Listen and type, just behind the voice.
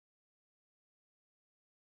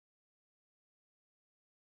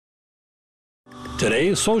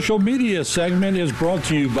Today's social media segment is brought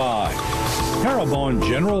to you by Terrebonne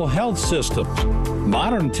General Health Systems,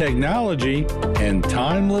 modern technology and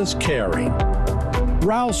timeless caring.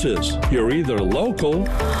 Rouse's, you're either local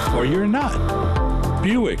or you're not.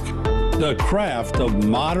 Buick, the craft of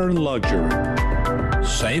modern luxury.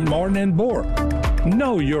 St. Martin and Bourke,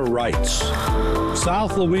 know your rights.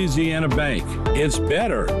 South Louisiana Bank, it's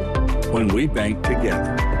better when we bank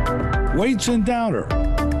together. Waits and Downer,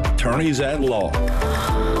 attorneys at law.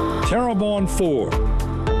 Terrebonne Ford,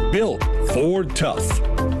 built Ford tough.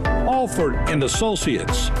 Alford and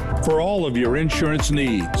Associates, for all of your insurance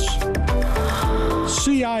needs.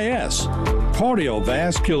 CIS,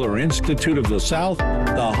 Cardiovascular Institute of the South,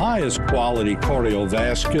 the highest quality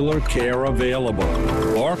cardiovascular care available.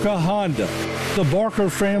 Barker Honda, the Barker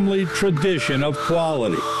family tradition of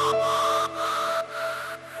quality.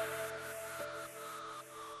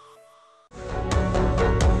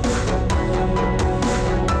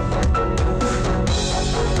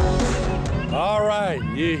 All right,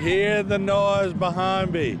 you hear the noise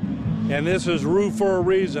behind me, and this is Roux for a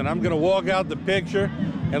reason. I'm going to walk out the picture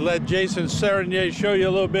and let Jason Serenier show you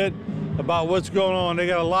a little bit about what's going on. They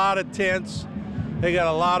got a lot of tents. They got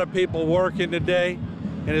a lot of people working today,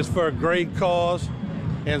 and it's for a great cause.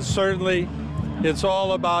 And certainly, it's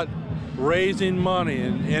all about raising money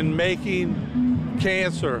and making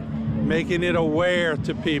cancer, making it aware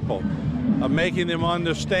to people, making them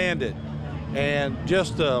understand it. And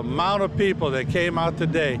just the amount of people that came out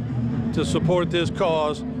today to support this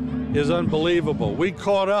cause is unbelievable. We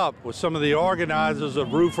caught up with some of the organizers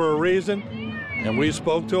of Roux for a Reason, and we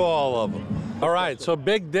spoke to all of them. All right, so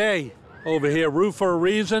big day over here, Roux for a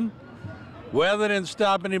Reason. Weather didn't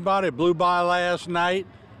stop anybody. It blew by last night.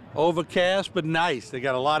 Overcast, but nice. They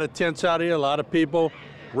got a lot of tents out here, a lot of people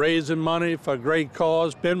raising money for a great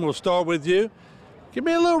cause. Ben, we'll start with you. Give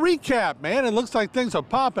me a little recap, man. It looks like things are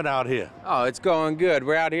popping out here. Oh, it's going good.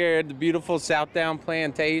 We're out here at the beautiful Southdown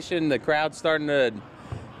Plantation. The crowd's starting to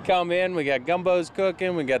come in. We got gumbos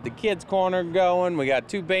cooking. We got the kids' corner going. We got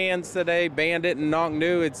two bands today, Bandit and Knock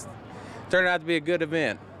New. It's turned out to be a good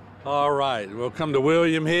event. All right, we'll come to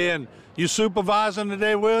William here. And you supervising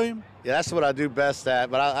today, William? Yeah, that's what I do best at,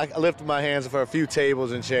 but I lifted my hands for a few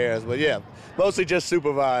tables and chairs, but yeah, mostly just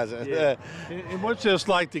supervising. Yeah. And what's this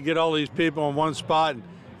like to get all these people in one spot and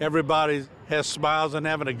everybody has smiles and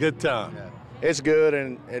having a good time? Yeah. It's good,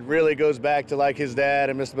 and it really goes back to like his dad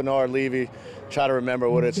and Mr. Bernard Levy, try to remember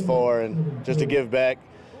what it's for and just to give back.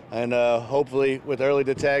 And hopefully with early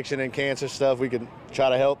detection and cancer stuff, we can try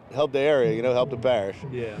to help the area, you know, help the parish.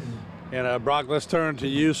 Yeah. And Brock, let's turn to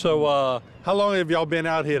you. So how long have y'all been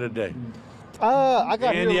out here today? I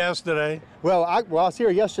got here yesterday. Well, I was here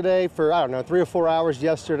yesterday for, I don't know, 3 or 4 hours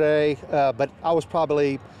yesterday, but I was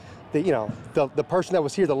probably the person that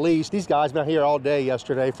was here the least. These guys been here all day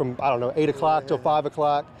yesterday from, I don't know, 8 o'clock till 5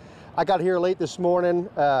 o'clock. I got here late this morning.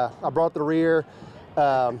 I brought the rear.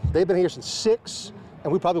 They've been here since 6,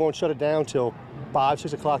 and we probably won't shut it down till 5,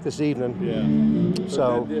 6 o'clock this evening. Yeah.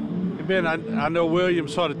 So. Ben, I know William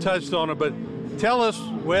sort of touched on it, but tell us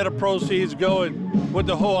where the proceeds go and what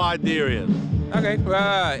the whole idea is. Okay,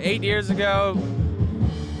 8 years ago,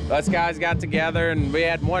 us guys got together and we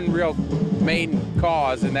had one real main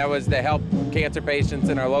cause, and that was to help cancer patients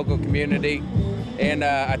in our local community. And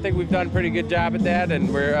I think we've done a pretty good job at that,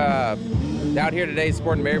 and we're out here today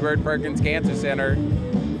supporting Mary Bird Perkins Cancer Center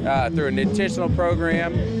through a nutritional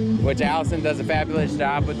program, which Allison does a fabulous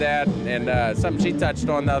job with that. And something she touched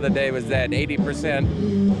on the other day was that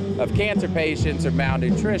 80% of cancer patients are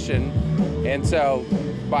malnutrition. And so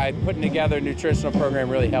by putting together a nutritional program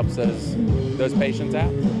really helps those patients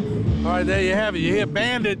out. All right, there you have it. You hear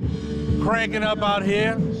Bandit cranking up out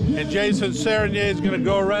here, and Jason Serenier is going to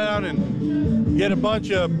go around and get a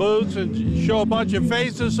bunch of booths and show a bunch of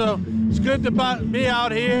faces. So it's good to be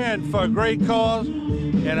out here and for a great cause.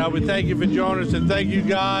 And we thank you for joining us, and thank you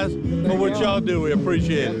guys for what y'all do. We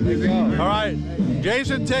appreciate it. All right,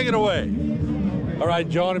 Jason, take it away. All right,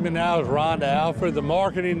 joining me now is Rhonda Alford, the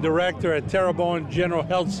marketing director at Terrebonne General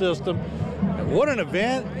Health System. What an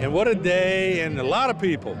event, and what a day, and a lot of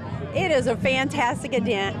people. It is a fantastic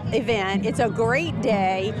event. It's a great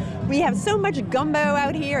day. We have so much gumbo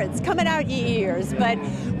out here. It's coming out your ears, but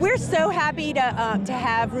we're so happy to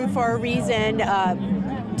have Roux for a Reason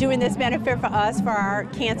doing this benefit for us, for our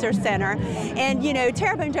cancer center. And you know,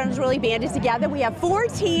 Terrebonne General's really banded together. We have 4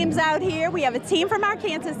 teams out here. We have a team from our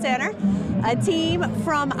cancer center, a team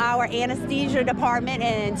from our anesthesia department,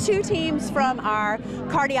 and 2 teams from our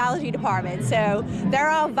cardiology department. So they're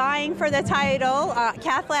all vying for the title.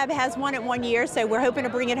 Cath Lab has won it 1 year, so we're hoping to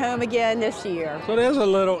bring it home again this year. So there's a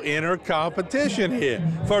little inner competition here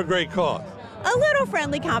for a great cause. A little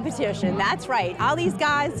friendly competition, that's right. All these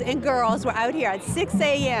guys and girls were out here at 6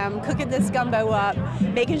 a.m. cooking this gumbo up,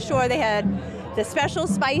 making sure they had the special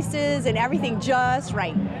spices and everything just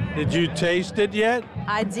right. Did you taste it yet?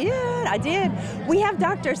 I did. We have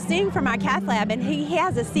Dr. Singh from our cath lab, and he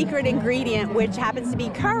has a secret ingredient, which happens to be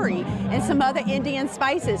curry and some other Indian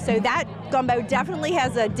spices. So that gumbo definitely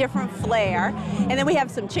has a different flair. And then we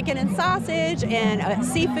have some chicken and sausage and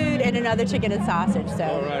seafood and another chicken and sausage. So.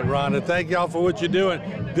 All right, Rhonda, thank y'all for what you're doing.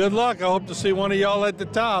 Good luck. I hope to see one of y'all at the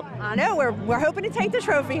top. I know, we're hoping to take the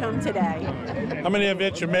trophy home today. How many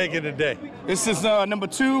events you making today? This is number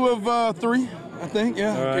 2 of 3. I think,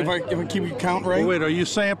 yeah, right. if I keep your count right. Well, wait, are you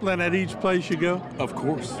sampling at each place you go? Of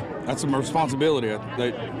course. That's my responsibility.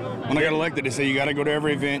 When I got elected, they say you got to go to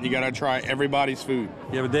every event, you got to try everybody's food.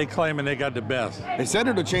 Yeah, but they claiming they got the best. They said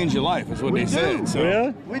it'll change your life, is what they said. So.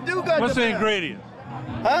 Really? We do got What's the best. ingredient?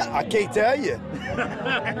 Huh? I can't tell you.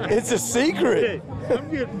 It's a secret. I'm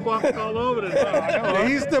getting fucked all over the time.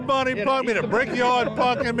 The Easter Bunny punked me, the Brickyard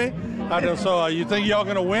punking me. So you think y'all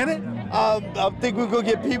going to win it? I think we're going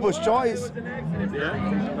to get People's Choice.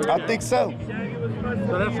 Yeah? I think so.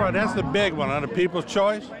 So that's right, that's the big one, the People's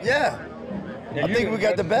Choice? Yeah. I think we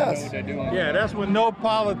got the best. Yeah, that's with no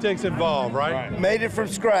politics involved, right? Made it from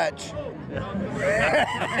scratch.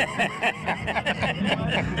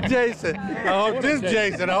 Jason,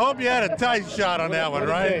 I hope you had a tight shot on that one,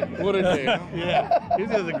 right? What a day. Yeah, this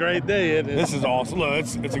is a great day, isn't it? This is awesome. Look,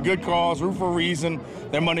 it's a good cause, Roux for a reason.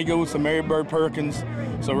 That money goes to Mary Bird Perkins.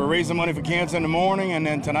 So we're raising money for cancer in the morning, and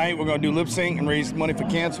then tonight we're going to do lip sync and raise money for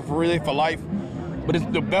cancer for Relay for Life.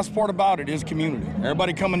 But the best part about it is community.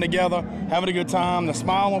 Everybody coming together, having a good time, the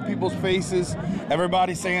smile on people's faces,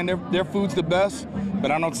 everybody saying their food's the best,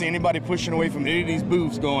 but I don't see anybody pushing away from any of these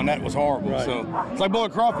booths going, that was horrible. Right. So it's like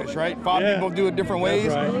boiled crawfish, right? 5 people do it different ways,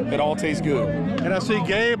 right. It all tastes good. And I see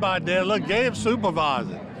Gabe out there. Look, Gabe's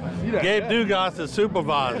supervising. Gabe Dugas is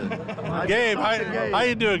supervising. Gabe, how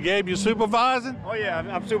you doing, Gabe? You supervising? Oh yeah,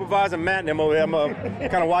 I'm supervising Matt and them over here. I'm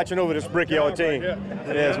kind of watching over this Brickyard team.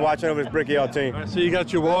 Yes, watching over this Brickyard team. So you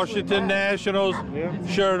got your Washington Nationals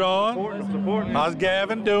shirt on. Supporting. How's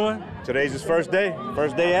Gavin doing? Today's his first day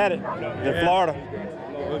at it in Florida.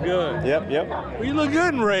 Look good. Yep. Well, you look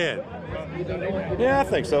good in red. Yeah, I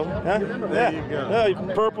think so. Huh? There you go.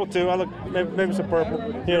 Yeah, purple too. I look maybe some purple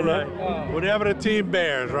here and there. Whatever the team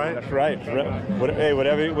bears, right? That's right. Hey,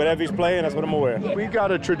 whatever he's playing, that's what I'm gonna wear. We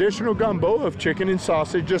got a traditional gumbo of chicken and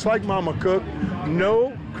sausage, just like Mama cooked.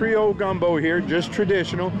 No Creole gumbo here, just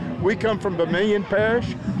traditional. We come from Vermilion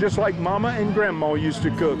Parish, just like Mama and Grandma used to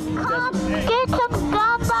cook. Come get some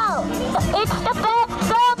gumbo. It's the best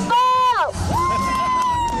gumbo.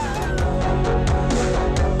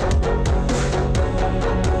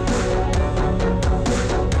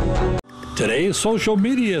 Today's social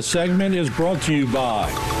media segment is brought to you by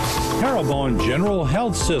Parabon General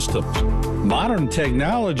Health Systems, modern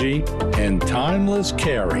technology, and timeless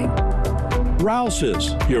caring.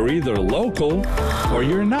 Rouse's, you're either local or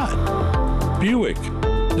you're not. Buick,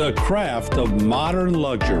 the craft of modern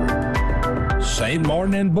luxury. St.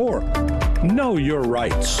 Martin and Bourke, know your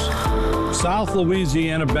rights. South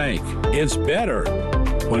Louisiana Bank, it's better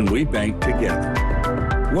when we bank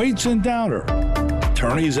together. Waits and Downer,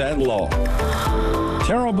 attorneys at law.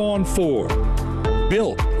 Terrebonne Ford,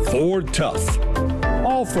 built Ford tough.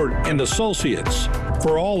 Alford and Associates,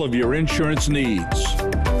 for all of your insurance needs.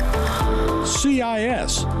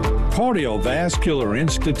 CIS, Cardiovascular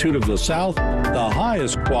Institute of the South, the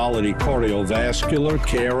highest quality cardiovascular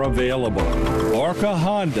care available. Barker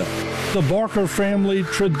Honda, the Barker family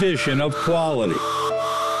tradition of quality.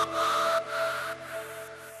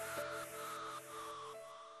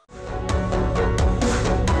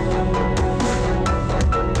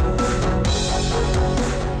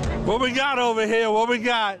 What we got over here? What we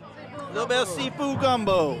got? A little bit of seafood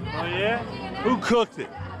gumbo. Oh, yeah? Who cooked it?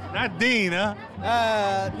 Not Dean, huh?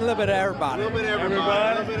 A little bit of everybody.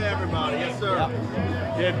 Everybody? Yes, sir.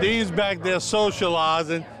 Yeah, Dean's back there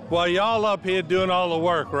socializing while y'all up here doing all the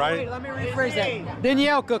work, right? Wait, let me rephrase that.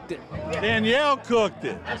 Danielle cooked it. Danielle cooked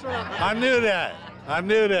it. I knew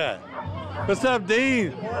that. What's up,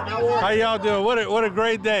 Dean? How y'all doing? What a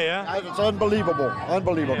great day, huh? It's unbelievable.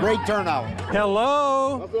 Great turnout.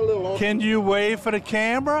 Hello. Can you wave for the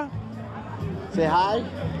camera? Say hi.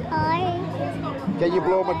 Hi. Can you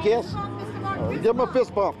blow him a kiss? Give him a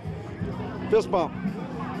fist bump.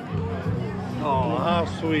 Oh, how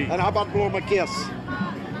sweet. And how about blow him a kiss?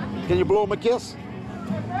 Can you blow him a kiss?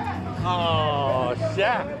 Oh,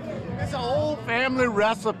 Shaq. It's an old family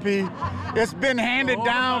recipe. It's been handed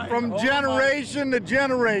down from generation to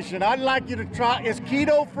generation. I'd like you to try. It's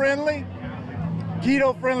keto friendly.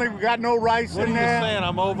 keto friendly. We got no rice What in are you there. saying?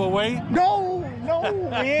 I'm overweight? No,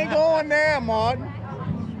 we ain't going there, Martin.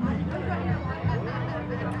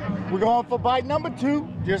 We're going for bite number 2.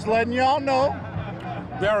 Just letting y'all know.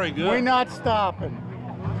 Very good. We're not stopping.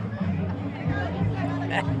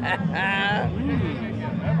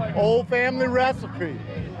 Old family recipe.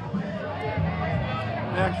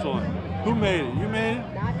 Excellent. Who made it? You made it?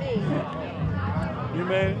 Not me. You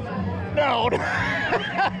made it? No.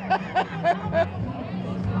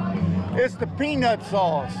 It's the peanut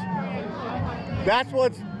sauce. That's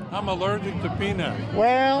what's. I'm allergic to peanut.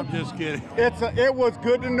 Well, I'm just kidding. It was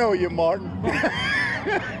good to know you, Martin.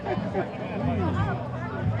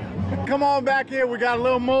 Come on back here. We got a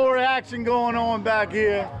little more action going on back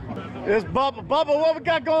here. It's Bubba. Bubba, what we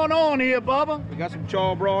got going on here, Bubba? We got some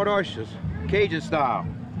charbroiled oysters, Cajun style.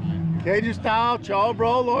 Cajun style,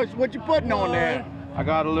 charbroiled oysters. What you putting on there? I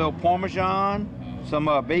got a little Parmesan, some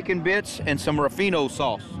bacon bits, and some Ruffino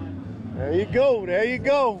sauce. There you go. There you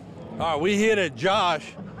go. All right, we hear that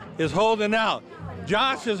Josh is holding out.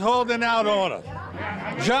 Josh is holding out on us.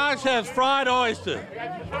 Josh has fried oysters.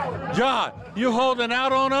 Josh, you holding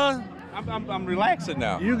out on us? I'm relaxing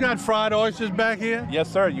now. You got fried oysters back here?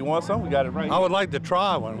 Yes, sir. You want some? We got it right here. I would like to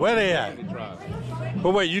try one. Where they at?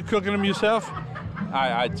 But wait, you cooking them yourself?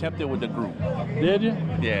 I attempted with the group. Did you?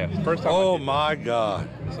 Yeah, first time. Oh my God.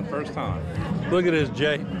 It's the first time. Look at this,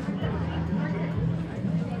 Jay.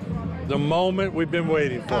 The moment we've been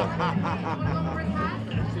waiting for.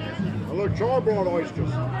 A little charbroiled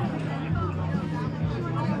oysters.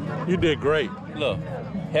 You did great. Look,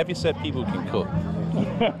 heavy-set people can cook.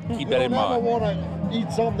 Keep that in I mind. want to eat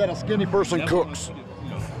something that a skinny person cooks.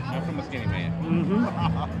 I'm from a skinny man.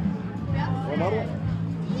 Another one?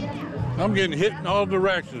 I'm getting hit in all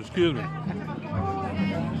directions, excuse me.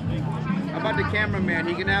 How about the cameraman?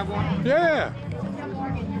 He can have one? Yeah.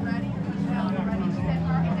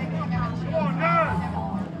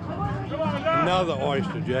 Another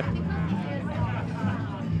oyster, Jay.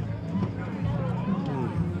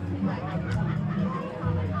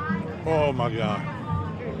 Oh my God.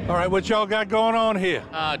 All right, what y'all got going on here?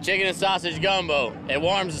 Chicken and sausage gumbo. It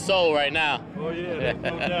warms the soul right now. Oh yeah,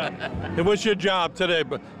 no doubt. And what's your job today?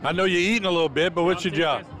 But I know you're eating a little bit, but what's your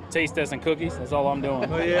job? Taste testing cookies. That's all I'm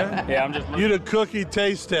doing. Oh yeah? Yeah, I'm just. You the cookie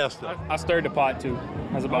taste tester. I stirred the pot too.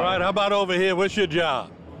 That's about. All right, how about over here? What's your job?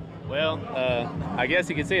 Well, I guess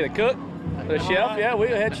you could say the cook, the chef. Yeah, we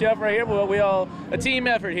head chef right here. Well, we all a team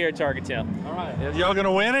effort here at Target Town. All right. Y'all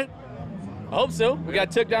gonna win it? I hope so. We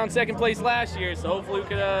got took down second place last year, so hopefully we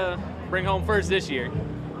could bring home first this year.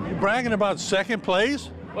 You bragging about second place?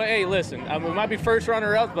 Well, hey, listen, we might be first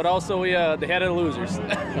runner-up, but also we the head of the losers.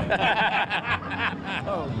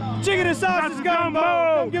 Chicken and sausage gumbo.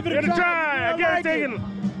 Come give it a try. I guarantee it.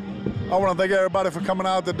 I want to thank everybody for coming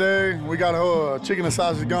out today. We got a chicken and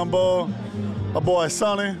sausage gumbo. My boy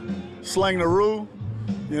Sonny, slang the Roux.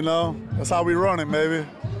 You know, that's how we run it, baby.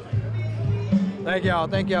 Thank y'all.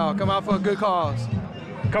 Thank y'all. Come out for a good cause.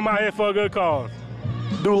 Come out here for a good cause.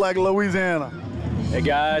 Do like Louisiana. Hey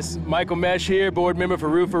guys, Michael Mesh here, board member for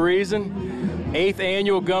Roux for a Reason. 8th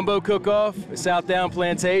annual gumbo cook-off at Southdown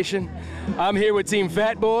Plantation. I'm here with Team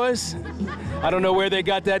Fat Boys. I don't know where they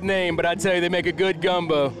got that name, but I tell you, they make a good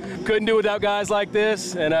gumbo. Couldn't do without guys like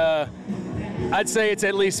this, and I'd say it's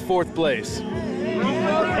at least 4th place.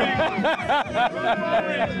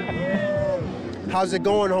 How's it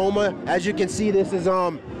going, Houma? As you can see, this is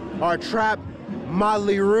our trap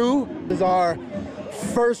Motley Roux. This is our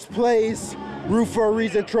first place Roux for a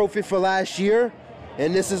Reason trophy for last year,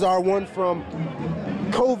 and this is our one from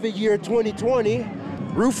COVID year 2020.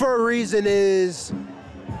 Roux for a Reason is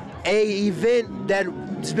a event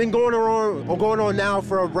that's been going on now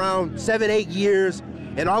for around 7-8 years,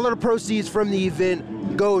 and all of the proceeds from the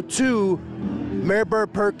event go to Mary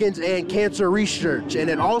Bird Perkins and cancer research, and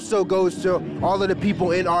it also goes to all of the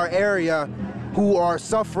people in our area who are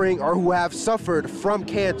suffering or who have suffered from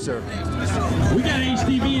cancer. We got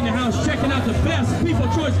HTV in the house checking out the best People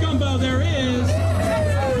Choice Gumbo there is.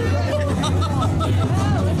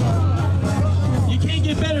 You can't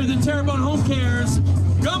get better than Terrebonne Home Care's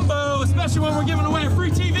Gumbo, especially when we're giving away a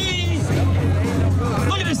free TV.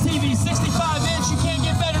 Look at this TV, 65-inch, you can't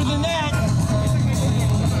get better than that.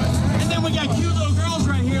 And then we got cute little girls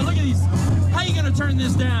right here. Look at these. How you gonna turn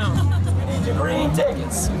this down? We need your green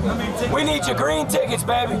tickets. We need your green tickets,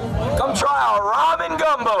 baby. Come try our ramen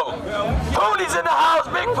gumbo. Poonie's in the house,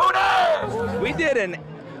 big Poonie! We did an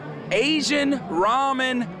Asian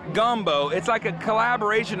ramen gumbo. It's like a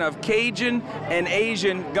collaboration of Cajun and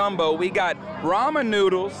Asian gumbo. We got ramen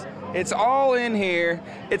noodles, It's all in here.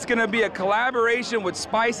 It's gonna be a collaboration with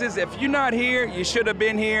Spices. If you're not here, you should have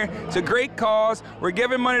been here. It's a great cause. We're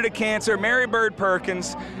giving money to cancer. Mary Bird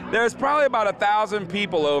Perkins. There's probably about 1,000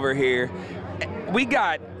 people over here. We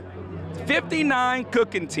got 59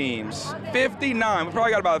 cooking teams, 59. We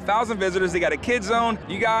probably got about 1,000 visitors. They got a kids zone.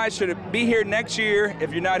 You guys should be here next year.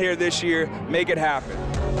 If you're not here this year, make it happen.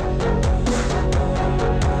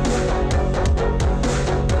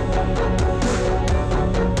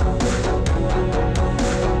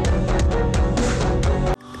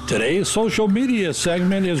 Today's social media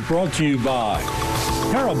segment is brought to you by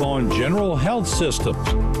Parabon General Health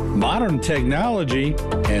Systems, modern technology,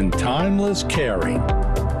 and timeless caring.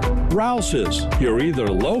 Rouse's, you're either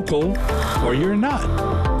local or you're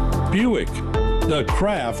not. Buick, the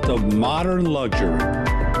craft of modern luxury.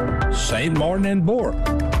 St. Martin and Bourke,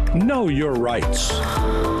 know your rights.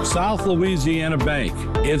 South Louisiana Bank,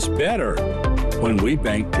 it's better when we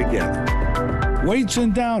bank together. Waits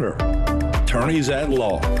and Downer, attorneys at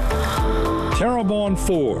law. Terrebonne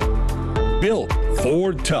Ford, built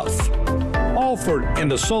Ford tough. Alford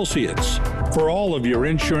and Associates, for all of your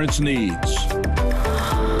insurance needs.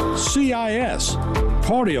 CIS,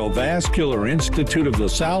 Cardiovascular Institute of the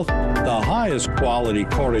South, the highest quality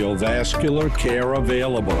cardiovascular care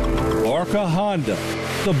available. Barker Honda,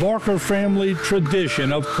 the Barker family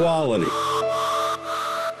tradition of quality.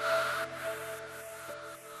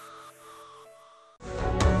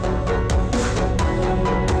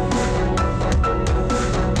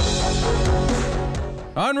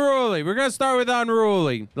 Unruly. We're going to start with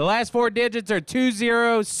Unruly. The last 4 digits are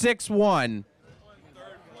 2061.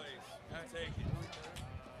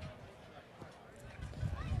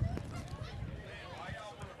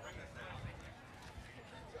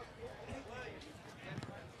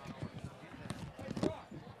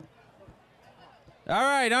 All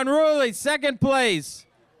right, Unruly, second place,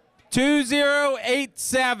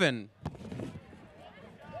 2087.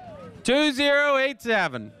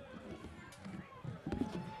 2087.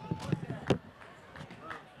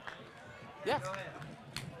 Yeah.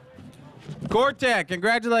 Cortec,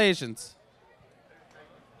 congratulations.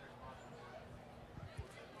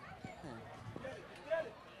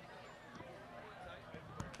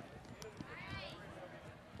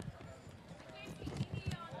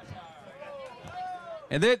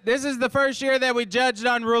 And this is the first year that we judged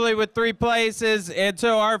Unruly with 3 places, and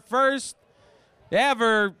so our first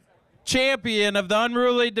ever champion of the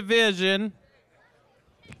Unruly division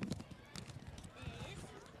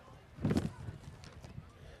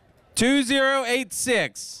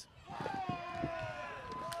 $2086.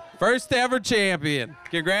 First ever champion.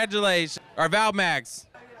 Congratulations. Our Valmax.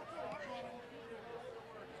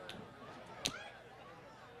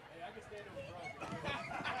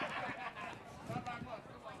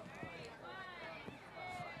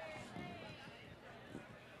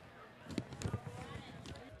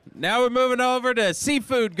 Now we're moving over to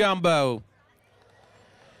Seafood Gumbo.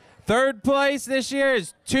 Third place this year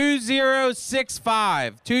is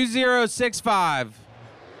 2065. 2065.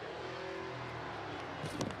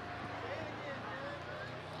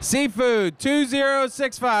 Seafood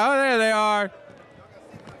 2065. Oh, there they are.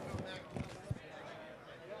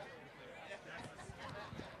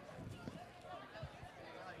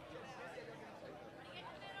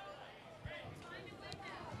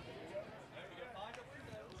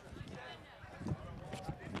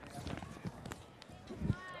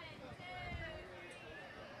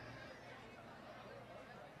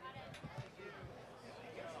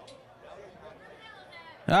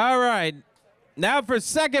 All right. Now for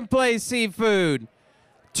second place Seafood.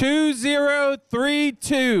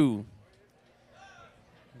 2032.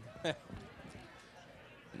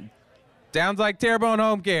 Sounds like Terrebonne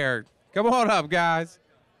Home Care. Come on up, guys.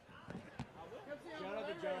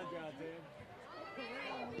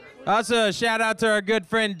 Also, a shout out to our good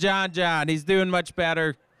friend John John. He's doing much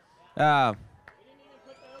better.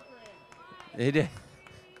 He did.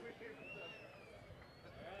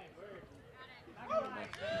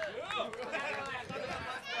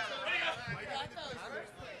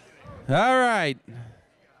 All right.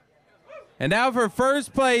 And now for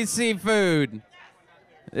first place Seafood.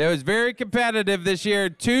 It was very competitive this year.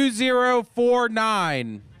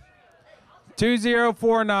 2049.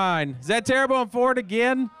 2049. Is that Terrebonne Ford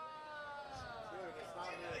again?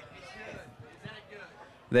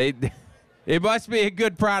 It must be a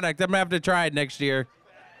good product. I'm gonna have to try it next year.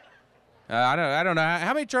 I don't know.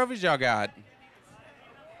 How many trophies y'all got?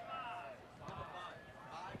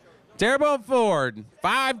 Terrebonne Ford,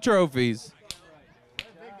 5 trophies.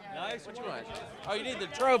 Nice. What you want? Oh, you need the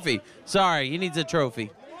trophy. Sorry, he needs a trophy.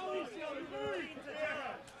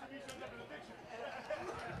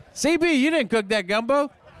 CB, you didn't cook that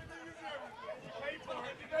gumbo.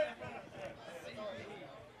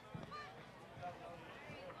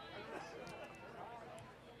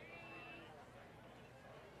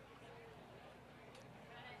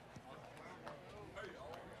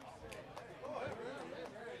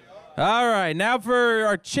 All right, now for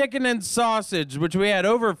our chicken and sausage, which we had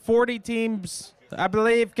over 40 teams, I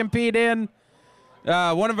believe, compete in.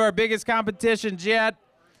 One of our biggest competitions yet.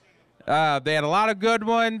 They had a lot of good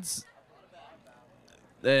ones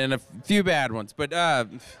and a few bad ones. But, all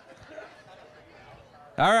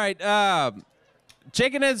right,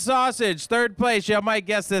 chicken and sausage, third place. Y'all might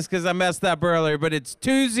guess this because I messed up earlier, but it's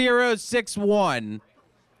 2061.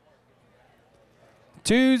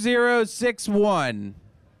 2061.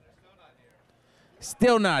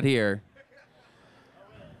 Still not here.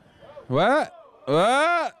 What?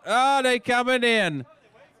 What? Oh, they coming in.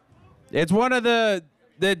 It's one of the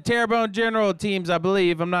Terrebonne General teams, I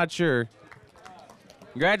believe. I'm not sure.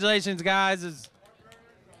 Congratulations, guys. Is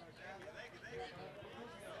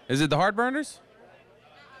it the Heartburners?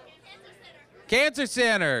 Cancer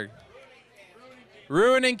Center.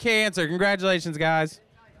 Ruining cancer. Congratulations, guys.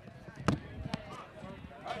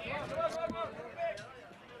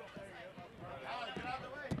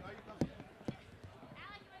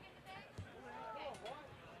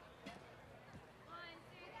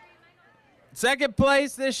 Second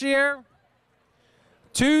place this year,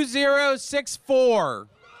 2064.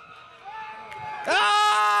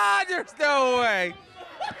 Ah, there's no way.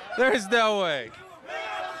 There's no way.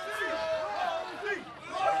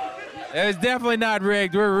 It was definitely not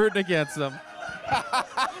rigged. We're rooting against them.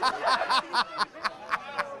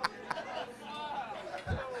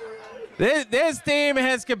 This team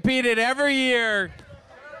has competed every year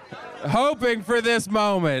hoping for this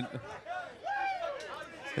moment.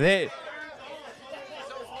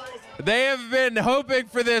 They have been hoping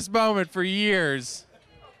for this moment for years.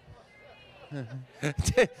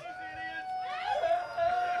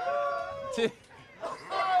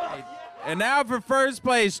 And now for first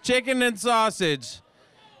place, chicken and sausage.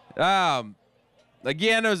 Again,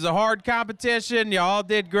 it was a hard competition. You all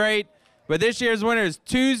did great. But this year's winner is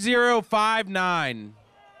 2059.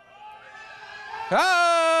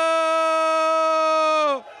 Oh!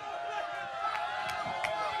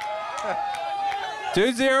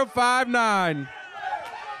 2059.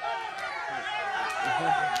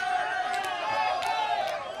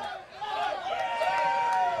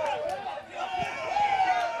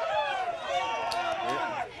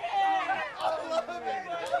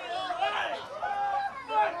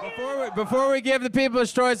 Before we give the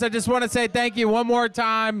People's Choice, I just want to say thank you one more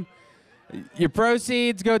time. Your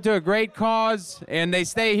proceeds go to a great cause, and they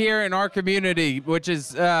stay here in our community, which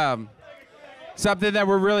is something that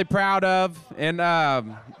we're really proud of. And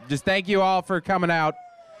just thank you all for coming out.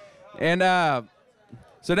 And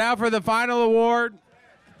so now for the final award.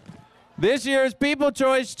 This year's People's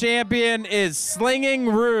Choice champion is Slinging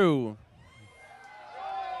Roux.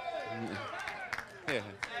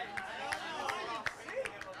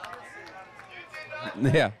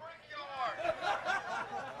 Yeah.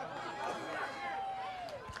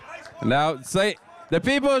 Now, say the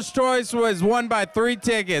People's Choice was won by 3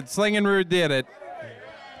 tickets. Slinging Roux did it.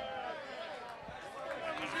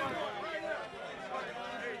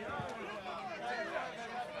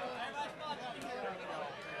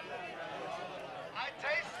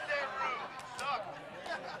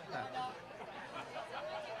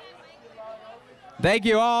 Thank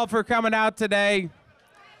you all for coming out today.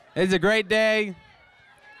 It's a great day.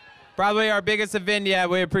 Probably our biggest event yet.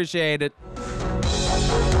 We appreciate it.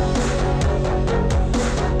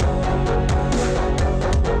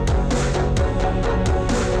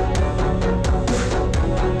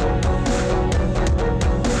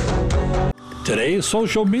 Today's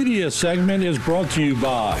social media segment is brought to you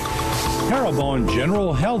by Terrebonne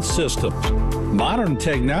General Health Systems, modern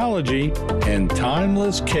technology, and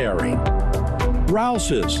timeless caring.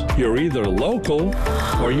 Rouse's, you're either local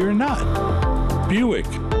or you're not. Buick,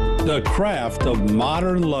 the craft of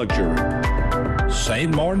modern luxury.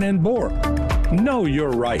 St. Martin and Bourke, know your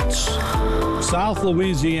rights. South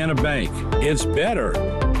Louisiana Bank, it's better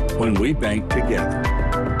when we bank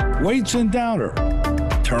together. Waits and Downer,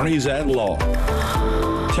 attorneys at law.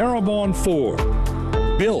 Terrebonne Ford,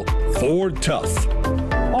 built Ford tough.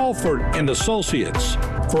 Alford and Associates,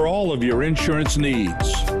 for all of your insurance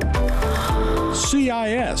needs.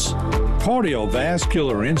 CIS,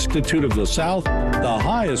 Cardiovascular Institute of the South, the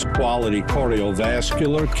highest quality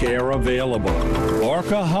cardiovascular care available.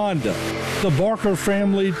 Barker Honda, the Barker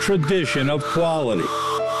family tradition of quality.